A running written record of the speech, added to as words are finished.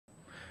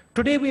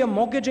Today, we are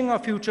mortgaging our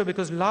future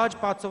because large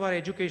parts of our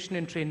education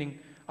and training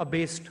are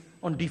based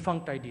on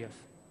defunct ideas,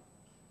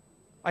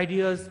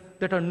 ideas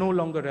that are no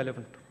longer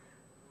relevant.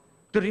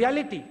 The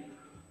reality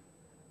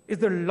is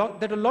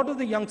that a lot of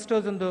the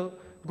youngsters in the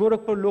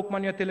Gorakhpur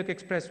Lokmanya Tilak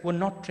Express were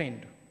not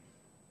trained,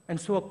 and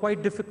so are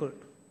quite difficult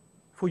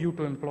for you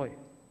to employ.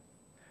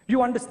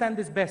 You understand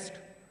this best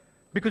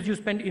because you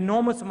spend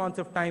enormous amounts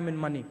of time and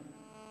money,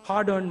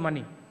 hard-earned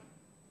money,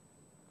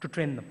 to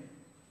train them.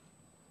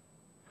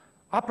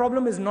 Our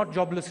problem is not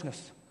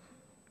joblessness.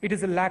 It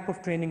is a lack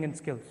of training and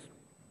skills.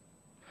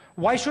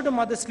 Why should a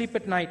mother sleep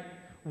at night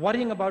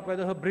worrying about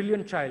whether her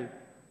brilliant child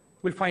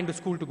will find a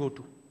school to go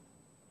to?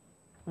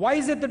 Why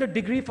is it that a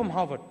degree from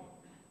Harvard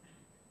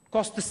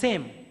costs the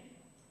same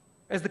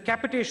as the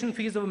capitation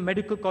fees of a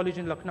medical college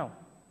in Lucknow?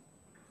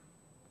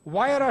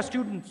 Why are our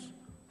students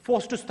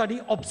forced to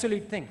study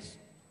obsolete things?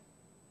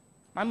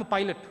 I'm a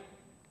pilot.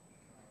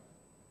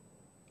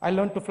 I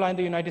learned to fly in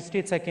the United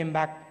States. I came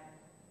back.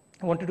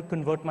 I wanted to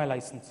convert my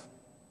license.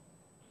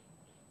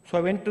 So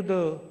I went to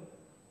the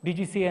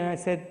DGC and I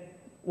said,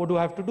 what do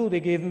I have to do? They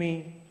gave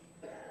me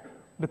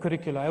the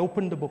curricula. I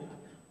opened the book.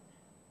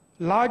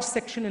 Large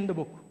section in the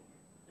book,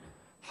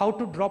 how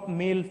to drop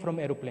mail from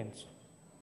aeroplanes.